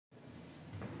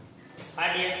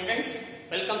Hi dear students,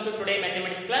 welcome to today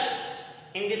mathematics class.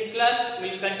 In this class,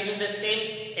 we will continue the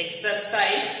same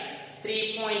exercise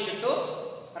 3.2.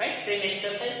 Right, same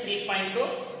exercise 3.2.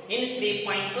 In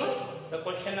 3.2, the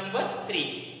question number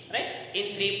 3. Right,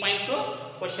 in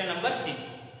 3.2, question number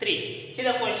 3. See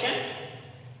the question.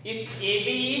 If AB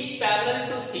is parallel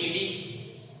to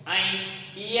CD and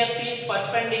EF is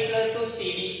perpendicular to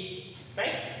CD,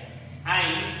 right,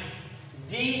 and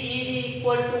GED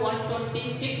equal to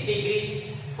 126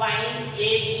 degree, find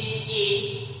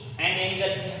AGE and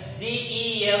angle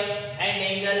GEF and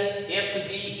angle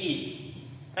FGE.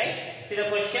 Right? See the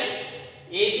question.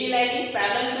 AB line is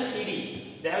parallel to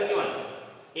CD. They have given.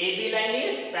 AB line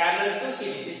is parallel to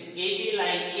CD. This AB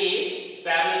line is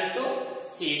parallel to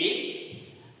CD.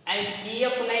 And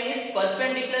EF line is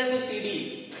perpendicular to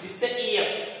CD. This is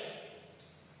EF.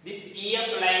 This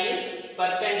EF line is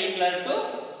perpendicular to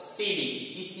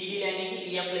CD. This CD line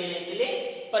is EF line is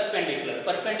perpendicular.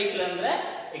 Perpendicular ಅಂದ್ರೆ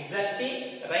exactly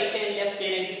right and left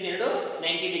ಏನಾಗಿರುತ್ತೆ ಎರಡು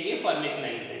 90 degree formation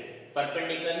ಆಗಿದೆ.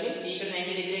 Perpendicular means ಈ ಕಡೆ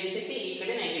 90 degree ಇರುತ್ತೆ, ಈ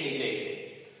ಕಡೆ 90 degree ಇರುತ್ತೆ.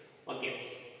 Okay.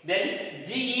 Then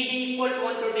GED equal to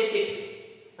 126.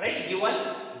 Right? Given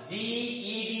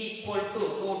GED equal to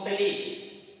totally.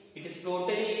 It is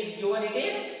totally is given. It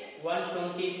is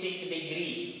 126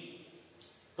 degree.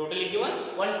 Totally given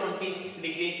 126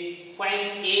 degree. Find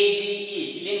AGE.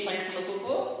 Then find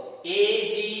ಮಾಡಬೇಕು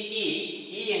AGE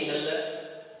E angle.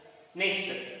 Next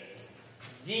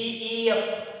GEF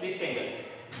this angle.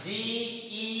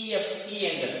 GEF E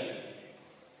angle.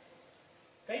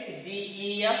 Right?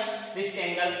 GEF this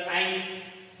angle and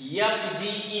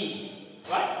FGE.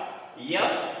 What?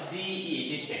 FGE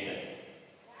this angle.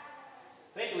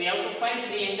 Right? We have to find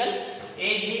triangle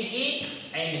AGE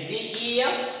and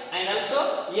GEF and also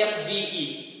FGE.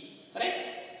 Right?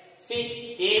 See,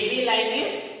 AB line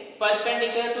is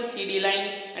perpendicular to CD line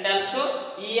and also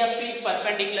EF is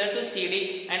perpendicular to CD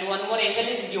and one more angle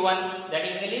is given. That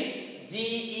angle is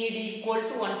GED equal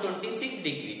to 126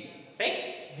 degree. Right?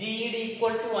 GED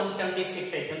equal to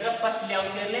 126. Like first layout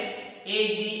here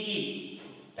AGE.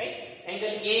 Right?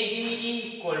 Angle AGE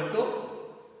equal to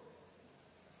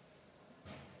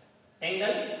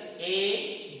angle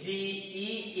AGE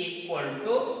equal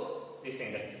to this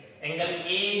angle. Angle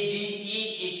AGE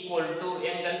equal to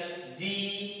angle G,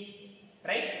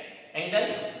 right? Angle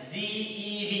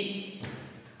GED.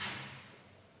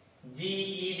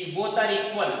 GED both are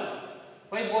equal.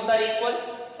 Why both are equal?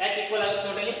 At equal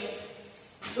totally.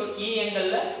 So E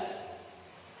angle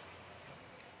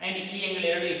and E angle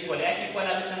ಎರಡು equal. ಯಾಕೆ equal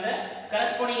ಆಗುತ್ತಂದ್ರೆ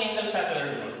corresponding angles ಆಗುತ್ತೆ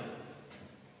ಎರಡು ನೋಡಿ.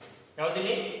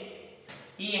 ಯಾವುದಿಲ್ಲಿ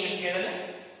E angle ಕೇಳಲ್ಲ.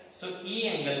 So E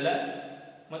angle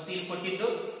ಮತ್ತು ಇಲ್ಲಿ ಕೊಟ್ಟಿದ್ದು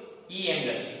E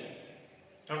angle.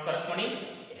 Not corresponding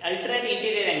alternate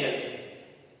interior angles.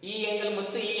 E angle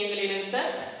ಮತ್ತು E angle ಏನಂತ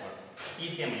ಈ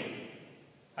ಸೇಮ್ ಇದೆ.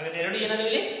 ಹಾಗಾದ್ರೆ ಎರಡು ಏನಾದವು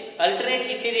ಇಲ್ಲಿ alternate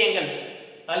interior angles.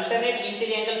 Alternate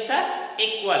interior angles are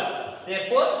equal.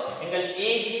 Therefore, angle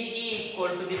AGE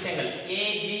equal to this angle.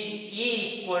 AGE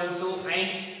equal to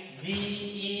and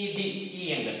GED E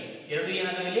angle. ಎರಡು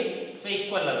ಏನಾದವು ಇಲ್ಲಿ so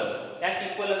equal ಅದಾವ. ಯಾಕೆ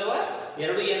equal ಅದಾವ?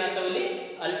 ಎರಡು ಏನಾದವು ಇಲ್ಲಿ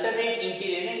alternate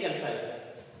interior angles ಆಗುತ್ತೆ.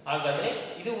 ಹಾಗಾದ್ರೆ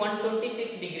ಇದು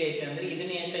 126 ಡಿಗ್ರಿ ಐತೆ ಅಂದ್ರೆ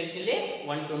ಇದನ್ನ ಎಷ್ಟಾಗುತ್ತೆ ಇಲ್ಲಿ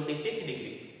 126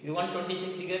 ಡಿಗ್ರಿ. ಇದು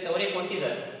 126 ಡಿಗ್ರಿ ಅಂತ ಅವರೇ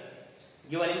ಕೊಟ್ಟಿದ್ದಾರೆ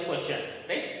given in question,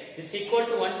 right? This is equal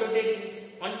to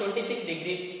 126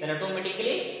 degree, then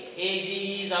automatically AGE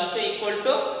is also equal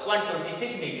to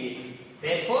 126 degree.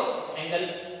 Therefore, angle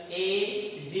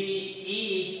AGE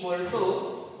equal to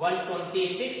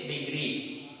 126 degree,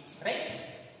 right?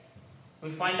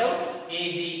 We find out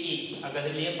AGE.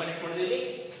 ಹಾಗಾದ್ರೆ ಇಲ್ಲಿ ಫೈಂಡ್ ಔಟ್ ಮಾಡಿದ್ವಿ ಇಲ್ಲಿ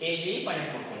AGE find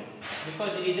out ಮಾಡ್ಕೊಂಡು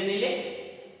because ಇದನ್ನಿಲ್ಲಿ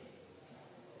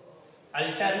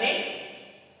alternate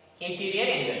interior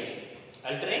angles.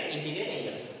 Alternate interior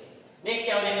angles. Next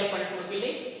ಯಾವ angle find out ಮಾಡಬೇಕು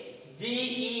ಇಲ್ಲಿ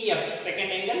GEF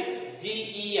second angle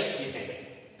GEF this angle.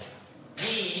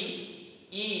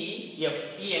 GEF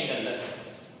ಈ angle.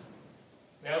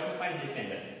 We have to find this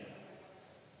angle.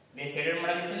 ನೀವು ಶೇಡೆಡ್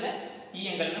ಮಾಡೋದಿಲ್ಲ ಈ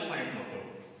angle ನ ಫೈಂಡ್ ಔಟ್ ಮಾಡ್ಕೊಳ್ಳಿ.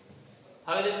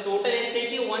 ಹಾಗಾದ್ರೆ ಟೋಟಲ್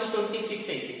ಎಷ್ಟೈತಿ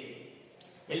 126 ಐತಿ.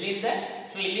 ಎಲ್ಲಿಂದ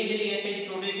ಸೊ ಇಲ್ಲಿಂದ ಇಲ್ಲಿಗೆ ಎಷ್ಟೈತಿ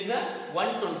ಟೋಟಲ್ ಇಟ್ ಇಸ್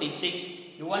 126.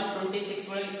 ಈ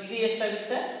 126 ಒಳಗೆ ಇದು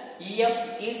ಎಷ್ಟಾಗುತ್ತೆ EF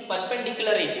is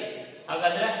perpendicular ಐತಿ.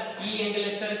 ಹಾಗಾದ್ರೆ ಈ angle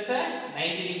ಎಷ್ಟಾಗುತ್ತೆ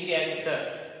 90 ಡಿಗ್ರಿ ಆಗುತ್ತೆ.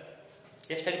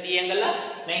 ಎಷ್ಟಾಗುತ್ತೆ ಈ angle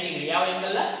 90 ಡಿಗ್ರಿ. ಯಾವ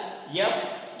angle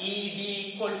FED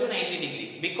equal to 90 degree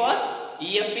because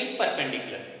EF is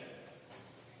perpendicular.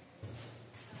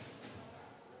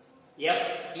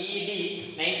 FED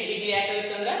 90 degree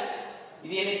ಯಾಕಾಗುತ್ತೆ ಅಂದ್ರೆ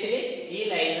ಇದು ಏನೈತಿ ಈ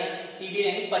ಲೈನ್ CD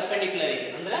ಲೈನ್ ಪರ್ಪೆಂಡಿಕ್ಯುಲರ್ ಐತಿ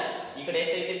ಅಂದ್ರೆ ಈ ಕಡೆ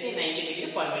ಎಷ್ಟೈತಿ 90 ಡಿಗ್ರಿ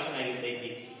ಫಾರ್ಮೇಷನ್ ಆಗಿರ್ತೈತಿ.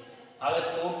 ಆಗ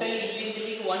ಟೋಟಲ್ ಇಲ್ಲಿಂದ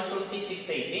ಇಲ್ಲಿಗೆ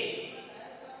 126 ಐತಿ,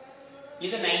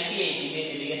 ಇದು 90 ಐತಿ,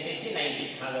 ಇಲ್ಲಿಂದ ಇಲ್ಲಿಗೆ ಎಷ್ಟೈತಿ 90.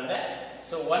 ಹಾಗಾದ್ರೆ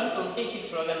So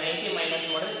 126 ಒಳಗ 90 ಮೈನಸ್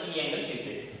ಮಾಡಿದ್ರೆ ಈ ಆಂಗಲ್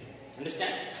ಸಿಗ್ತೈತಿ.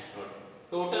 ಅಂಡರ್ಸ್ಟ್ಯಾಂಡ್? ನೋಡಿ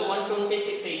ಟೋಟಲ್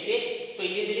 126 ಐತಿ. ಸೊ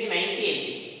ಇಲ್ಲಿ 90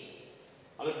 ಐತಿ.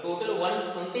 ಆಗ ಟೋಟಲ್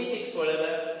 126 ಒಳಗ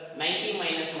 90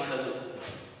 ಮೈನಸ್ ಮಾಡೋದು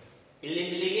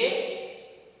ಇಲ್ಲಿಂದ ಇಲ್ಲಿಗೆ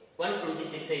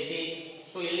 126 ಐತಿ.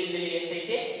 ಸೊ ಇಲ್ಲಿಂದ ಇಲ್ಲಿಗೆ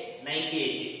ಎಷ್ಟೈತಿ? 90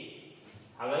 ಐತಿ.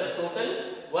 ಹಾಗಾದ್ರೆ ಟೋಟಲ್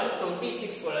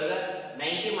 126 ಒಳಗ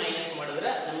 90 ಮೈನಸ್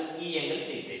ಮಾಡಿದ್ರೆ ನಮ್ಗೆ ಈ ಆಂಗಲ್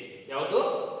ಸಿಗ್ತೈತಿ. ಯಾವುದು?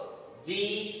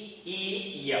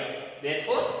 GEF.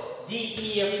 Therefore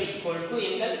GEF equal to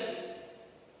angle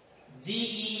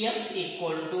GEF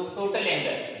equal to total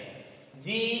angle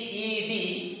GED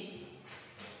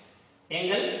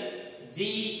angle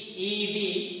GED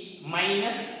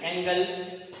minus angle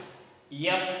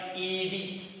FED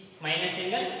minus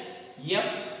angle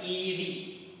FED,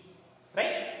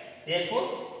 right? Therefore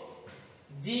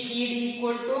GED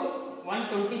equal to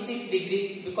 126 degree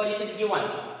because it is given.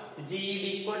 GED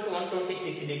equal to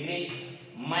 126 degree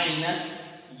minus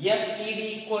FED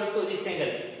equal to this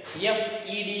angle.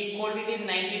 FED equal to it is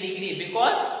 90 degree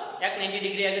because ಯಾಕೆ 90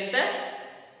 degree ಆಗುತ್ತೆ?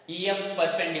 EF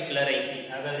perpendicular ಐತಿ.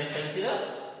 ಹಾಗಾದ್ರೆ ಎಷ್ಟು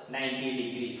 90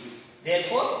 degree.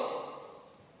 Therefore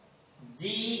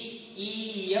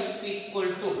GEF equal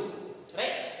to,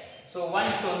 right? So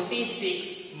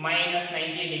 126 minus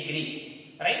 90 degree,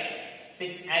 right?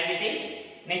 6 as it is.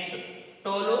 Next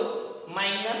 12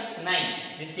 minus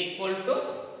 9 is equal to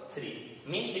 3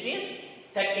 means it is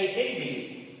 36 degree.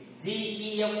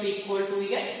 GEF equal to we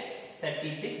get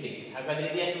 36 degree. ಹಾಗಾದ್ರೆ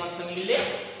ಇದು ಎಷ್ಟು ಬಂತು ಇಲ್ಲಿ?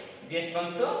 ಇದು ಎಷ್ಟು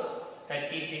ಬಂತು?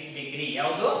 36 degree.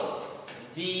 ಯಾವುದು?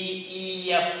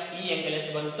 GEF. ಈ angle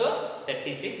ಎಷ್ಟು ಬಂತು?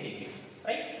 36 degree.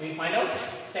 Right? We find out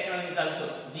second one is also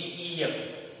GEF.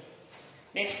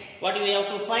 Next, what do we have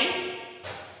to find?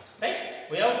 Right?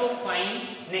 We have to find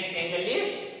next angle is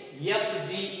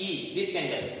FGE. This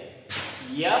angle.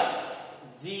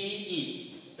 FGE.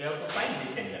 We have to find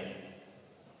this angle.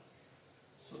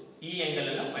 So, E angle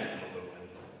is find.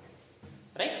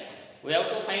 Right? We have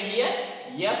to find here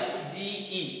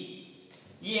FGE.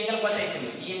 E angle ಗೊತ್ತಾಯ್ತು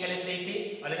ನಿಮಗೆ. E angle ಎಷ್ಟೈತಿ?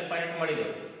 Already find out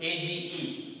ಮಾಡಿದ್ದೇವೆ. AGE.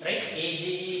 Right?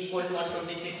 AGE equal to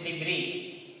 126 degree.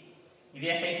 ಇದು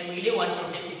ಎಷ್ಟೈತಿ ನಮಗೆ ಇಲ್ಲಿ?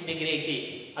 126 degree ಐತಿ.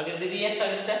 ಹಾಗಾದ್ರೆ ಇದು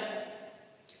ಎಷ್ಟಾಗುತ್ತೆ?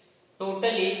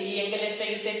 ಟೋಟಲಿ ಈ angle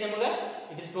ಎಷ್ಟಾಗಿರುತ್ತೆ ನಮಗೆ?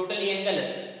 It is totally angle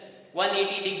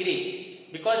 180 degree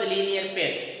because linear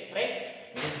pairs, right?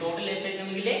 It is total ಎಷ್ಟೈತಿ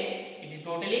ನಮಗೆ ಇಲ್ಲಿ? It is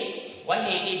totally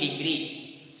 180 degree.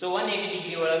 So 180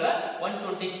 degree ಒಳಗ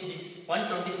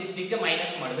 126 degree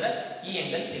ಮೈನಸ್ ಮಾಡಿದ್ರೆ ಈ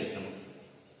angle ಸಿಗುತ್ತೆ ನಮಗೆ.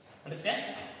 ಅಂಡರ್ಸ್ಟ್ಯಾಂಡ್?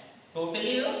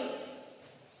 ಟೋಟಲಿ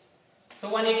ಸೊ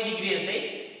 180 degree ಇರುತ್ತೆ.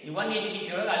 ಈ 180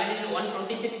 degree ಒಳಗ ಆಲ್ರೆಡಿ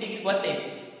 126 degree ಗೊತ್ತೈತಿ.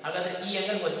 ಹಾಗಾದ್ರೆ ಈ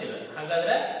angle ಗೊತ್ತಿಲ್ಲ.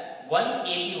 ಹಾಗಾದ್ರೆ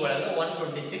 180 ಒಳಗ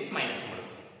 126 ಮೈನಸ್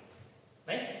ಮಾಡೋದು.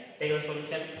 Right? Take the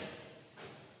solution.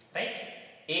 Right?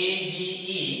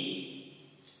 AGE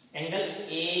angle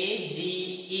AGE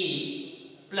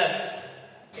plus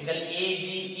angle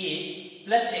AGE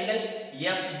plus angle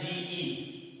FGE.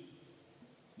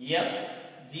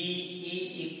 FGE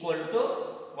equal to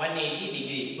 180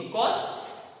 degree because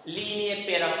linear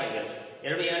pair of angles.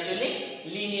 ಎರಡು ಏನಂತಲ್ಲಿ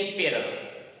linear pair ಅದು.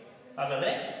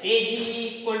 ಹಾಗಾದ್ರೆ AGE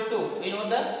equal to you know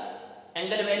the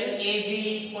angle value AGE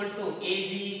equal to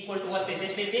what is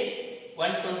ಎಷ್ಟೈತಿ?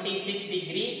 126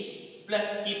 degree plus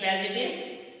keep as it is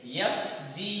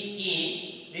FGE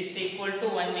this equal to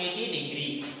 180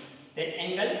 degree. Then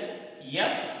angle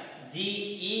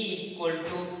FGE equal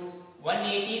to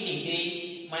 180 degree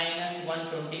minus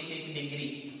 126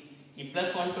 degree. ಈ plus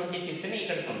 126 ನ ಈ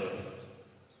ಕಡೆ ತಗೊಂಡು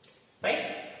right?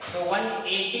 So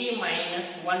 180 minus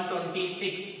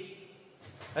 126,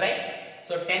 right?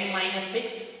 So 10 minus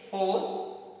 6 4.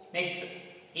 Next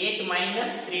 8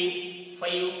 minus 3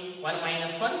 5. 1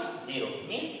 minus 1 0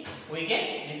 means we get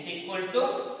this equal to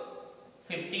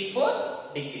 54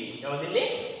 degree. ಯಾವದಿಲ್ಲಿ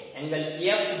angle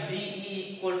FGE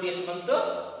equal to ಎಷ್ಟು ಬಂತು?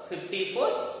 54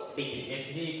 degree.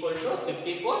 FGE equal to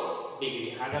 54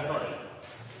 degree. ಹಾಗಾಗಿ ನೋಡಿ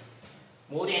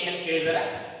ಮೂರು angle ಕೇಳಿದಾರೆ.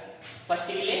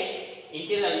 ಫಸ್ಟ್ ಇಲ್ಲಿ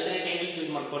ಇಂಟೀರಿಯರ್ ಅಲ್ಟರ್ನೇಟ್ angles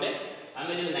ಯೂಸ್ ಮಾಡ್ಕೊಳ್ಳಿ.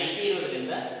 ಆಮೇಲೆ ಇದು 90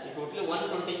 ಇರೋದ್ರಿಂದ ಈ ಟೋಟಲಿ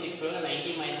 126 ಒಳಗೆ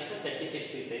 90 ಮೈನಸ್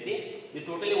 36 ಇರ್ತೈತಿ. ಇದು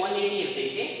ಟೋಟಲಿ 180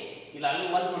 ಇರ್ತೈತಿ. ಇಲ್ಲ ಅಲ್ಲಿ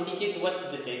 126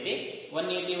 ಗೊತ್ತಿರ್ತೈತಿ.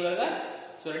 180 ಒಳಗೆ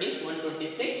so it is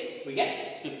 126 we get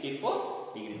 54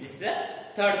 degree. This is the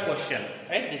third question,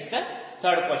 right? This is the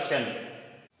third question.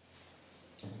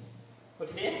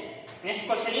 Okay, next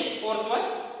question is fourth one.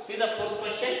 See the fourth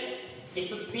question. If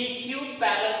PQ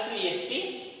parallel to ST,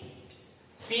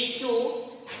 PQ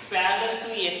parallel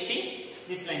to ST,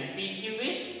 this line PQ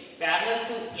is parallel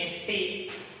to ST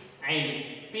and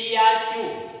PRQ,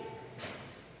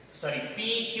 sorry,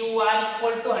 PQR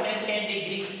equal to 110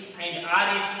 degree and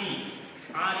RST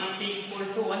equal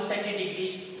to 130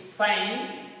 degree. Find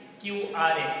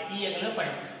QRS. E angle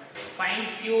find. Find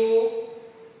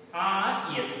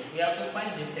RS. We have to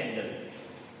find this angle.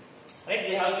 Right?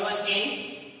 They have given hint.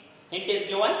 Hint is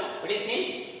given. What is hint?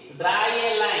 Draw a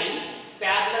line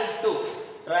parallel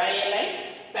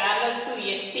to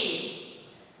ST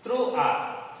through R.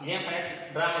 Idan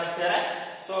draw ಮಾಡ್ತಿದ್ದಾರೆ.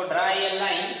 So draw a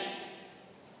line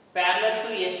parallel to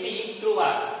ST through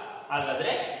R.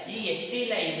 ಹಾಗಾದ್ರೆ ಈ ST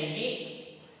line ಗೆ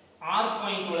R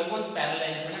point ಒಳಗೆ ಒಂದು parallel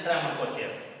lines ಅನ್ನು draw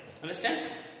ಮಾಡ್ಕೊಳ್ತೀವಿ. Understand?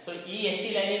 So ಈ ST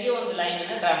line ಗೆ ಒಂದು ಲೈನ್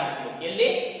ಅನ್ನು ಡ್ರಾ ಮಾಡ್ಕೊಳ್ಬೇಕು. ಎಲ್ಲಿ?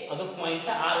 ಅದು ಪಾಯಿಂಟ್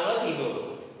R ಒಳಗೆ ಇದು.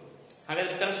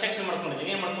 ಹಾಗಾದ್ರೆ ಕನ್ಸ್ಟ್ರಕ್ಷನ್ ಮಾಡ್ಕೊಂಡಿದ್ದೀವಿ.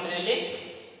 ಏನು ಮಾಡ್ಕೊಂಡಿದ್ದೀವಿ? ಇಲ್ಲಿ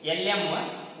LM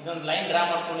ಇದೊಂದು ಲೈನ್ ಡ್ರಾ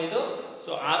ಮಾಡ್ಕೊಂಡಿದ್ದು.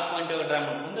 ಸೊ R ಪಾಯಿಂಟ್ ಒಳಗೆ ಡ್ರಾ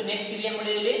ಮಾಡ್ಕೊಂಡು ನೆಕ್ಸ್ಟ್ ಇಲ್ಲಿ ಏನು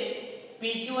ಮಾಡಿದ್ವಿ?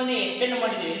 PQ ಅನ್ನು ಎಕ್ಸ್ಟೆಂಡ್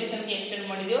ಮಾಡಿದ್ದೀವಿ. ಎಲ್ಲಿ ತನಕ ಎಕ್ಸ್ಟೆಂಡ್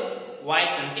ಮಾಡಿದೀವಿ? Y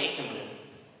ತನಕ ಎಕ್ಸ್ಟೆಂಡ್ ಮಾಡಿದ್ವಿ.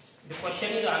 ಇದು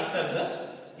ಕ್ವೆಶ್ಚನ್, ಇದು ಆನ್ಸರ್.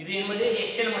 ಇದು ಏನು ಮಾಡಿದ್ವಿ?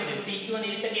 ಎಕ್ಸ್ಟೆಂಡ್ ಮಾಡಿದ್ವಿ. PQ ಅನ್ನು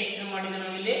ಇಲ್ಲಿ ತನಕ ಎಕ್ಸ್ಟೆಂಡ್ ಮಾಡಿದ್ರೆ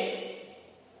ನಾವು ಇಲ್ಲಿ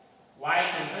Y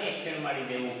ತನಕ ಎಕ್ಸ್ಟೆಂಡ್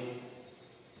ಮಾಡಿದೆವು.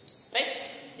 Right?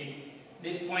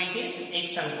 This point is X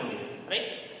ಅನ್ಕೊಂಡಿದ್ದೀವಿ. ರೈಟ್?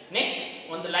 ನೆಕ್ಸ್ಟ್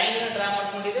ಒಂದು ಲೈನ್ ಅನ್ನು ಡ್ರಾ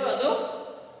ಮಾಡ್ಕೊಂಡಿದ್ದೆವು. ಅದು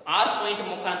R ಪಾಯಿಂಟ್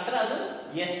ಮುಖಾಂತರ ಅದು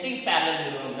ST ಪ್ಯಾರಲಲ್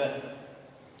ಇರುವಂಗ.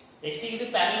 ST ಇದು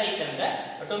ಪ್ಯಾರಲಲ್ ಐತಂದ್ರೆ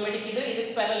ಆಟೋಮೆಟಿಕ್ ಇದು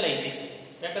ಇದಕ್ಕೆ ಪ್ಯಾರಲಲ್ ಐತಿ.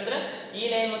 ಯಾಕಂದ್ರೆ ಈ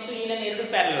ಲೈನ್ ಮತ್ತು ಈ ಲೈನ್ ಎರಡು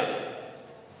ಪ್ಯಾರಲಲ್ ಅದು.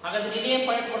 ಹಾಗಾದ್ರೆ ಇಲ್ಲಿ ಏನು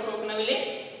ಪಾಯಿಂಟ್ ಮಾಡ್ಬೇಕು ನಾವಿಲ್ಲಿ?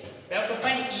 we have to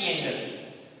find ಈ angle.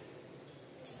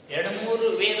 ಎರಡು ಮೂರು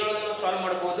ವೇದೊಳಗೆ ನಾವು ಸಾಲ್ವ್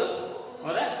ಮಾಡಬಹುದು.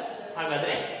 ಹೌದಾ?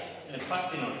 ಹಾಗಾದ್ರೆ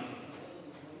ಫಸ್ಟ್ ನೋಡಿ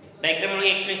ಡಯಾಗ್ರಾಮ್ ಒಳಗೆ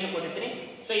ಎಕ್ಸ್ಪ್ರೆಷನ್ ಕೊಟ್ಟಿದ್ದೀನಿ.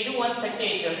 ಸೊ ಇದು 130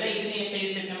 ಐತೆ ಅಂದ್ರೆ ಇದು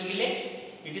ಎಷ್ಟಾಗಿರ್ತೈತೆ ನಮಗೆ ಇಲ್ಲಿ?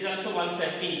 It is also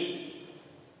 130.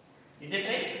 Is it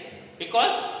right?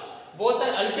 Because both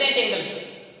are alternate angles.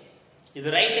 ಇದು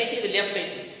ರೈಟ್ ಐತಿ, ಇದು ಲೆಫ್ಟ್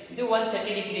ಐತಿ. ಇದು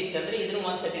 130 ಡಿಗ್ರಿ ಇತ್ತು ಅಂದ್ರೆ ಇದನ್ನು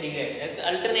 130 ಡಿಗ್ರಿ ಐತಿ.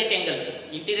 Alternate angles,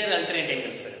 interior alternate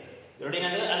angles.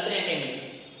 ಎರಡೇನಾದ್ರೆ alternate angles.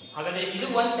 ಹಾಗಾದ್ರೆ ಇದು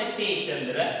 130 ಐತೆ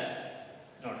ಅಂದ್ರೆ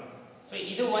ನೋಡಿ, ಸೊ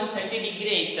ಇದು 130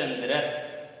 ಡಿಗ್ರಿ ಐತೆ ಅಂದ್ರೆ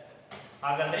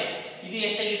ಹಾಗಾದ್ರೆ ಇದು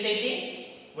ಎಷ್ಟಾಗಿರ್ತೈತಿ?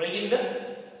 ಒಳಗಿಂದ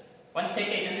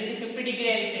 130 ಐತೆ ಅಂದ್ರೆ ಇದು 50 ಡಿಗ್ರಿ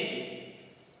ಆಗಿರ್ತೈತಿ.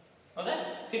 ಹೌದಾ?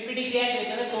 50 ಡಿಗ್ರಿ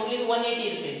ಆಗಿರ್ತೈತೆ ಅಂದ್ರೆ ಟೋಟಲ್ ಇದು 180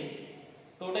 ಇರ್ತೈತಿ.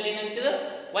 ಟೋಟಲ್ ಏನಂತಿದೆ?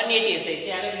 180 ಇರ್ತೈತಿ.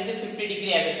 ಹಾಗಾದ್ರೆ ಇದು 50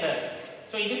 ಡಿಗ್ರಿ ಆಗುತ್ತೆ.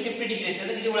 ಸೊ ಇದು 50 ಡಿಗ್ರಿ ಐತೆ.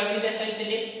 ಇದು ಒಳಗಿಂದ ಎಷ್ಟಾಗಿತ್ತು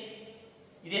ಇಲ್ಲಿ?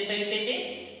 ಇದು ಎಷ್ಟಾಗಿರ್ತೈತಿ?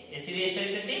 ಎಸ್ ಇದು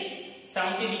ಎಷ್ಟಾಗಿರ್ತೈತಿ?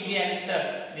 70 ಡಿಗ್ರಿ ಆಗುತ್ತೆ.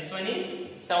 This one is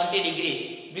 70 degree.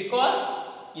 Because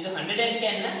ಇದು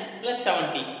 110 ಪ್ಲಸ್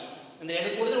 70 ಅಂದ್ರೆ ಎರಡು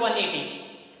ಕೂಡಿದ್ರೆ 180.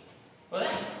 ಹೌದಾ?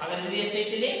 ಹಾಗಾದ್ರೆ ಇದು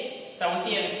ಎಷ್ಟೈತಿ ಇಲ್ಲಿ?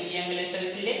 70 ಆಗುತ್ತೆ. ಈ ಆಂಗಲ್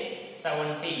ಎಷ್ಟಾಗುತ್ತೆ ಇಲ್ಲಿ?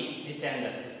 70. This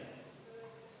angle.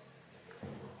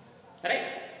 ರೈಟ್?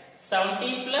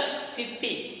 70 ಪ್ಲಸ್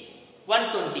 50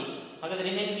 120. ಹಾಗಾದ್ರೆ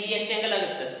ರಿಮೈನಿಂಗ್ ಈ ಎಷ್ಟು ಆಂಗಲ್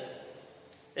ಆಗುತ್ತೆ?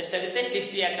 ಎಷ್ಟಾಗುತ್ತೆ?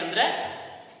 60. ಯಾಕಂದ್ರೆ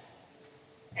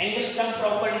ಆಂಗಲ್ ಸಮ್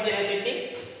ಪ್ರಾಪರ್ಟೀಸ್ ಏನಾಗೈತಿ?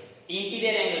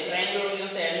 ಇಂಟೀರಿಯರ್ ಆಂಗಲ್ ಟ್ರಯಾಂಗಲ್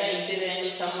ಒಳಗಿರುವಂತ ಎಲ್ಲ ಇಂಟೀರಿಯರ್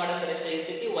ಆಂಗಲ್ ಸಮ್ ಮಾಡಿದ್ರೆ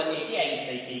ಎಷ್ಟಾಗಿರ್ತೈತಿ? 180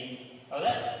 ಆಗಿರ್ತೈತಿ.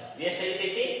 ಹೌದಾ? ಇದು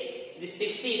ಎಷ್ಟಾಗಿರ್ತೈತಿ? ಇದು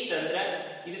 60 ಇತ್ತಂದ್ರೆ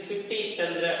ಇದು 50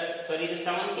 ಇತ್ತಂದ್ರೆ ಸಾರಿ ಇದು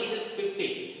 70 ಇದು 50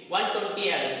 120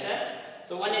 ಆಗುತ್ತೆ.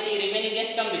 ಸೊ 180 ರಿಮೈನಿಂಗ್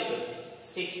ಎಷ್ಟು ಕಮ್ಮಿ ಇತ್ತು?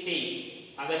 60.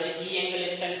 ಹಾಗಾದ್ರೆ ಈ ಆಂಗಲ್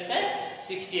ಎಷ್ಟಾಗುತ್ತೆ?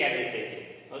 60 ಆಗಿರ್ತೈತಿ.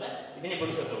 ಹೌದಾ? ಇದನ್ನೇ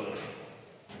ಬಿಡಿಸೋ ತಗೊಂಡು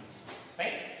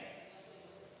right?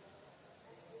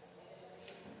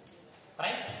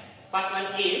 Right? First one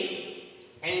is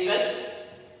angle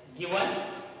given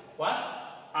what?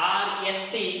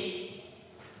 RST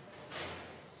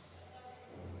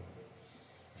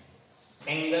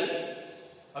angle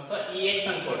ಅಥವಾ EX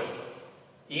ಅನ್ಕೊಳ್ಳಿ.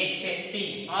 XST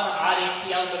or RST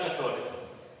ಯಾವ್ದು ಬೇಕು ತಗೊಳ್ಳಿ.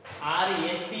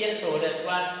 RST ಅಂತ ತಗೊಳ್ಳಿ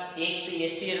ಅಥವಾ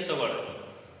XST ಅಂತ ತಗೊಳ್ಳಿ.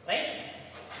 Right?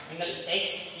 angle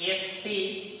XST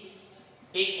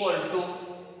equal to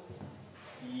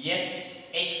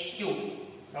SXQ.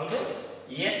 ಹೌದು?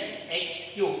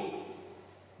 SXQ.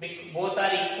 Both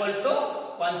are equal to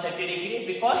 130 degree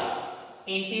because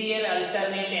interior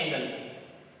alternate angles.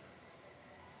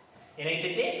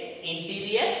 ಏನಾಗ್ತೈತಿ?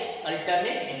 Interior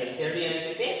alternate angles. ಎರಡು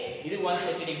ಏನಾಗ್ತೈತಿ? ಇದು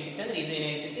 130 ಡಿಗ್ರಿ ಇತ್ತಂದ್ರೆ ಇದು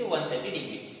ಏನಾಗ್ತೈತಿ? 130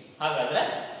 ಡಿಗ್ರಿ. ಹಾಗಾದ್ರೆ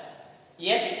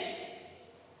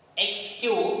SXQ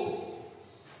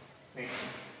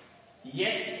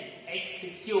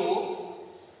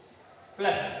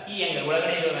ಪ್ಲಸ್ ಈ ಆಂಗಲ್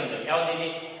ಒಳಗಡೆ ಇರೋ angle ಯಾವ್ದಿಲ್ಲಿ?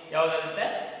 ಯಾವ್ದಾಗುತ್ತೆ?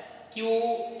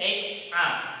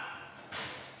 QXR.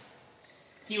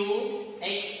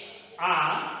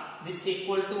 this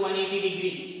equal to 180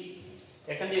 degree.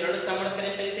 ಯಾಕಂದ್ರೆ ಎರಡು ಸಮ ಮಾಡಿದ್ರೆ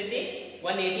ಎಷ್ಟಾಗಿರ್ತೈತಿ?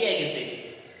 180 ಆಗಿರ್ತೈತಿ.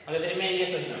 ಹಾಗಾದ್ರೆ ಮೇಲೆ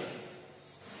ಎಷ್ಟು ಹೋಯ್ತು?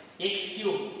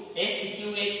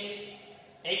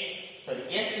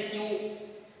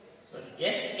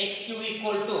 SXQ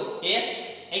equal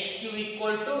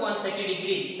to 130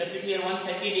 degree. Substitute here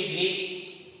 130 degree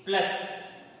plus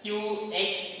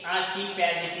QXR keep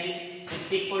as it is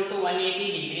equal to 180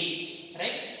 degree.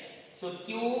 Right? So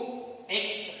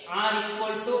QXR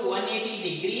equal to 180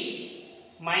 degree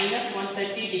minus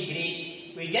 130 degree.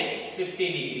 We get 50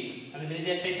 degree. ಹಾಗಾದ್ರೆ ಇದು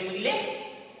ಎಷ್ಟು ಆಯ್ತು ನಮಗೆ?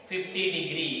 50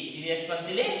 degree. ಇದು ಎಷ್ಟು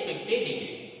ಬಂತಿಲ್ಲ? 50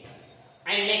 degree.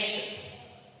 And next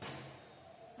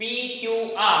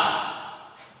PQR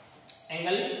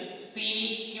angle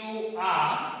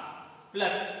PQR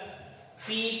plus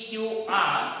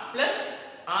PQR plus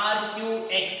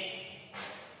RQX.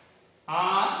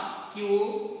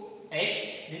 RQX,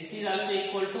 this is also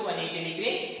equal to 180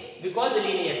 degree because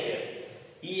linear pair.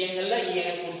 ಈ angle ಈ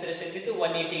angle ಕೂಡಿಸಿದ್ರೆ ಎಷ್ಟಾಗ್ತಿತ್ತು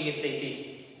 180 ಇರ್ತೈತಿ.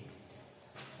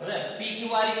 ಹೌದಾ?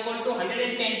 PQR equal to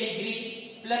 110 degree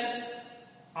plus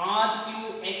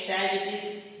RQX as it is,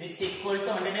 this equal to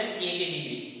 180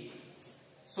 degree.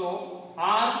 So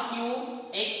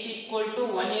RQX equal to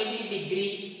 180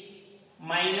 degree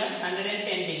minus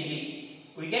 110 degree.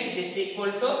 We get this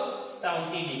equal to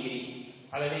 70 degree.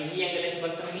 ಹಾಗಾದ್ರೆ ಈ angle ಎಷ್ಟು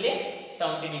ಬಂತು ಇಲ್ಲಿ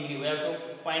 70 degree. We have to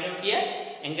find out here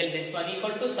angle this one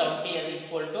equal to 70 and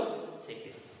equal to 60.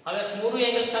 ಹಾಗಾದ್ರೆ ಮೂರು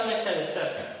angle sum ಎಷ್ಟಾಗುತ್ತೆ?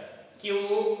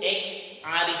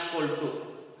 QXR equal to,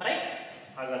 right?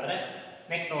 ಹಾಗಾದ್ರೆ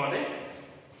next ನೋಡ್ರಿ.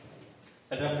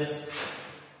 Rub this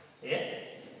here.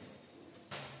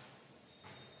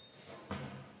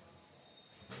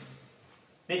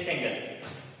 This angle,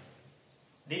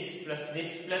 this plus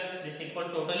this equal to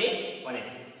totally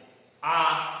 180.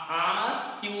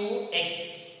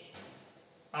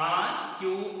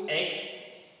 RQX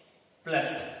plus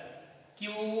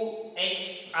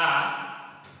QXR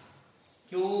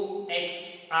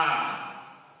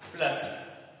plus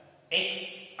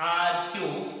XRQ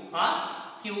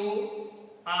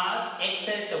QRX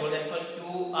ತಗೊಳ್ಳಿ ಅಥವಾ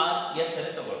QRS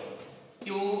ತಗೊಳ್ಳಿ.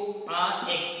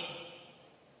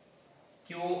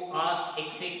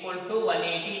 QRX equal to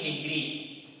 180 degree,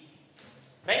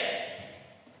 right?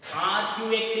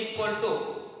 RQX equal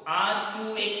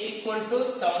to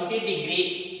 70 degree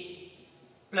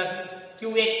plus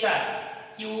QXR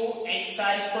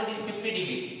equal to 50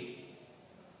 degree.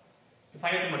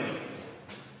 Find out more,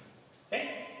 right?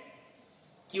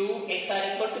 QXR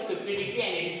equal to 50 degree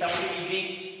and it is 70 degree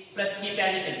plus keep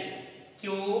as it is.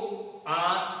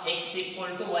 QRX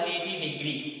equal to 180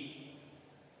 degree.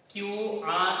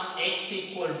 QRX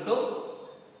equal to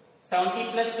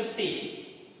 70 plus 50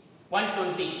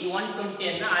 120. ಈ 120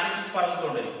 ಅನ್ನ RHS form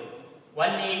ತಗೊಂಡ್ರಿ.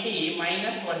 180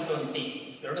 minus 120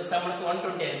 ಎರಡು ಸಮ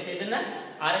 120 ಆಗುತ್ತೆ. ಇದನ್ನ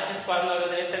RHS form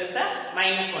ಆಗೋದ್ರೆ ಎಷ್ಟಾಗುತ್ತೆ?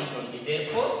 minus 120.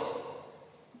 Therefore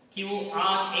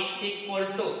QRX equal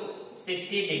to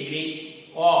 60 degree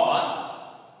or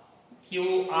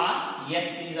QRS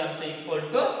is also equal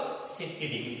to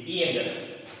 60 degree. ಈ angle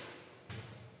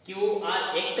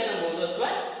QRX ಅನ್ನಬಹುದು ಅಥವಾ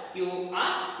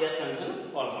QRS ಅಂತ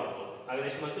ಕಾಲ್ ಮಾಡಬಹುದು. ಹಾಗಾದ್ರೆ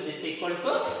ಎಷ್ಟು ಬಂತು? this equal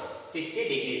to 60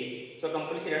 degree. So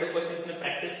compulsory ಎರಡು ಕ್ವೆಶ್ಚನ್ಸ್ ನ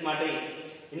ಪ್ರಾಕ್ಟೀಸ್ ಮಾಡಿ.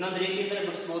 ಇನ್ನೊಂದು ರೀತಿಯಿಂದ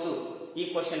ಬಿಡಿಸಬಹುದು ಈ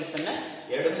ಕ್ವೆಶ್ಚನ್ಸ್ ಅನ್ನ,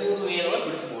 ಎರಡು ಮೂರು ವೇ ಒಳಗೆ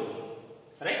ಬಿಡಿಸಬಹುದು,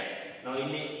 ರೈಟ್? ನಾವು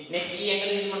ಇಲ್ಲಿ ನೆಕ್ಸ್ಟ್ ಈ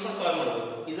ಆಂಗಲ್ ಯೂಸ್ ಮಾಡ್ಕೊಂಡು ಸಾಲ್ವ್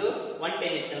ಮಾಡಬಹುದು. ಇದು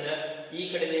 110 ಇತ್ತಂದ್ರೆ ಈ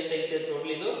ಕಡೆ ಎಷ್ಟೈತೆ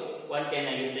ಟೋಟಲ್? ಇದು 110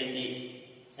 ಆಗಿರ್ತೈತಿ.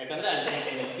 ಯಾಕಂದ್ರೆ alternate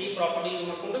angle C property use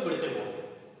ಮಾಡ್ಕೊಂಡು ಬಿಡಿಸಬಹುದು.